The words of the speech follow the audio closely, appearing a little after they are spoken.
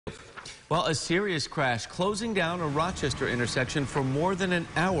Well, a serious crash closing down a Rochester intersection for more than an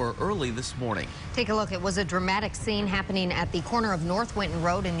hour early this morning. Take a look. It was a dramatic scene happening at the corner of N Winton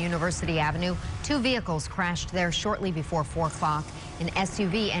Road and University Avenue. Two vehicles crashed there shortly before 4 o'clock. An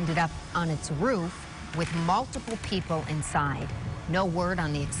SUV ended up on its roof with multiple people inside. No word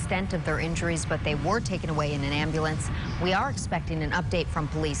on the extent of their injuries, but they were taken away in an ambulance. We are expecting an update from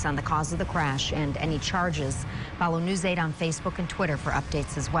police on the cause of the crash and any charges. Follow News 8 on Facebook and Twitter for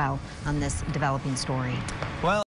updates as well on this developing story. Well,